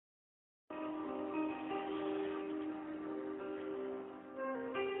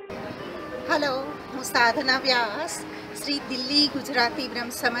Hello, हूँ साधना व्यास श्री दिल्ली गुजराती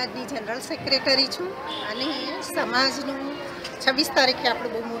ब्रह्म समाजनी general secretary छूँ અને સમાજનું 26 તારીખે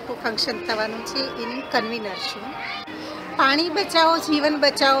આપણું બહુ મોટું ફંક્શન થવાનું છે એની કન્વીનર છું. પાણી બચાવો જીવન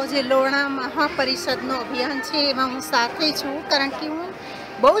બચાવો જે લોણા મહાપરિષદનું અભિયાન છે એમાં હું સાથે છું, કારણ કે હું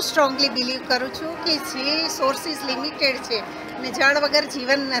બહુ સ્ટ્રોંગલી બિલીવ કરું છું કે જે સોર્સિસ લિમિટેડ છે અને જળ વગર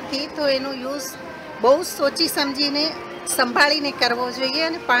જીવન નથી, તો એનો યુઝ બહુ સોચી સમજીને સંભાળીને કરવો જોઈએ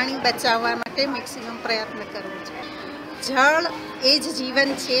અને પાણી બચાવવા માટે મેક્સિમમ પ્રયત્ન કરવો જોઈએ. જળ એ જ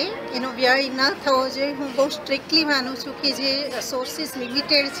જીવન છે, એનો વ્યય ન થવો જોઈએ. હું બહુ સ્ટ્રિક્ટલી માનું છું કે જે સોર્સિસ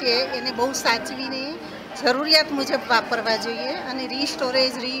લિમિટેડ છે એને બહુ સાચવીને જરૂરિયાત મુજબ વાપરવા જોઈએ અને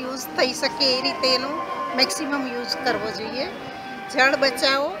રીસ્ટોરેજ રીયુઝ થઈ શકે એ રીતે એનો મેક્સિમમ યુઝ કરવો જોઈએ. જળ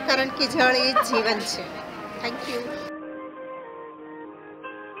બચાવો, કારણ કે જળ એ જ જીવન છે. Thank you.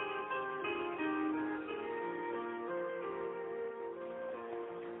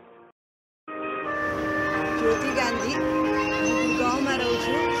 જ્યોતિ ગાંધી, હું ગુડગાંવમાં રહું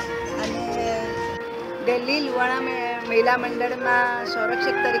છું અને દિલ્હી લુવાણા મહિલા મંડળમાં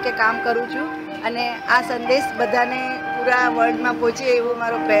સંરક્ષક તરીકે કામ કરું છું અને આ સંદેશ બધાને પૂરા વર્લ્ડમાં પહોંચે એવો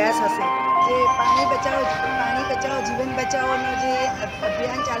મારો પ્રયાસ હશે. જે પાણી બચાવો જીવન બચાવોનો જે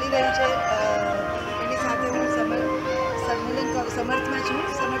અભિયાન ચાલી રહ્યું છે એની સાથે હું સમર્થનમાં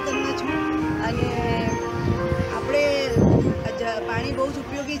છું અને આપણે પાણી બહુ જ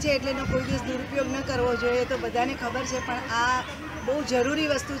ઉપયોગી છે એટલે એનો કોઈ દિવસ દુરુપયોગ ન કરવો જોઈએ, તો બધાને ખબર છે, પણ આ બહુ જરૂરી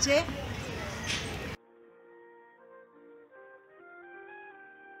વસ્તુ છે.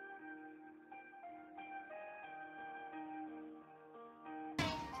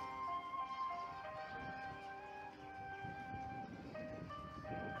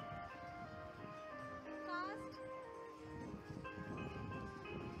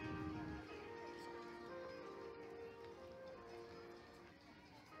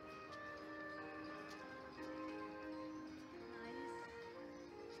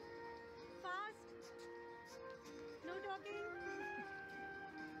 No talking.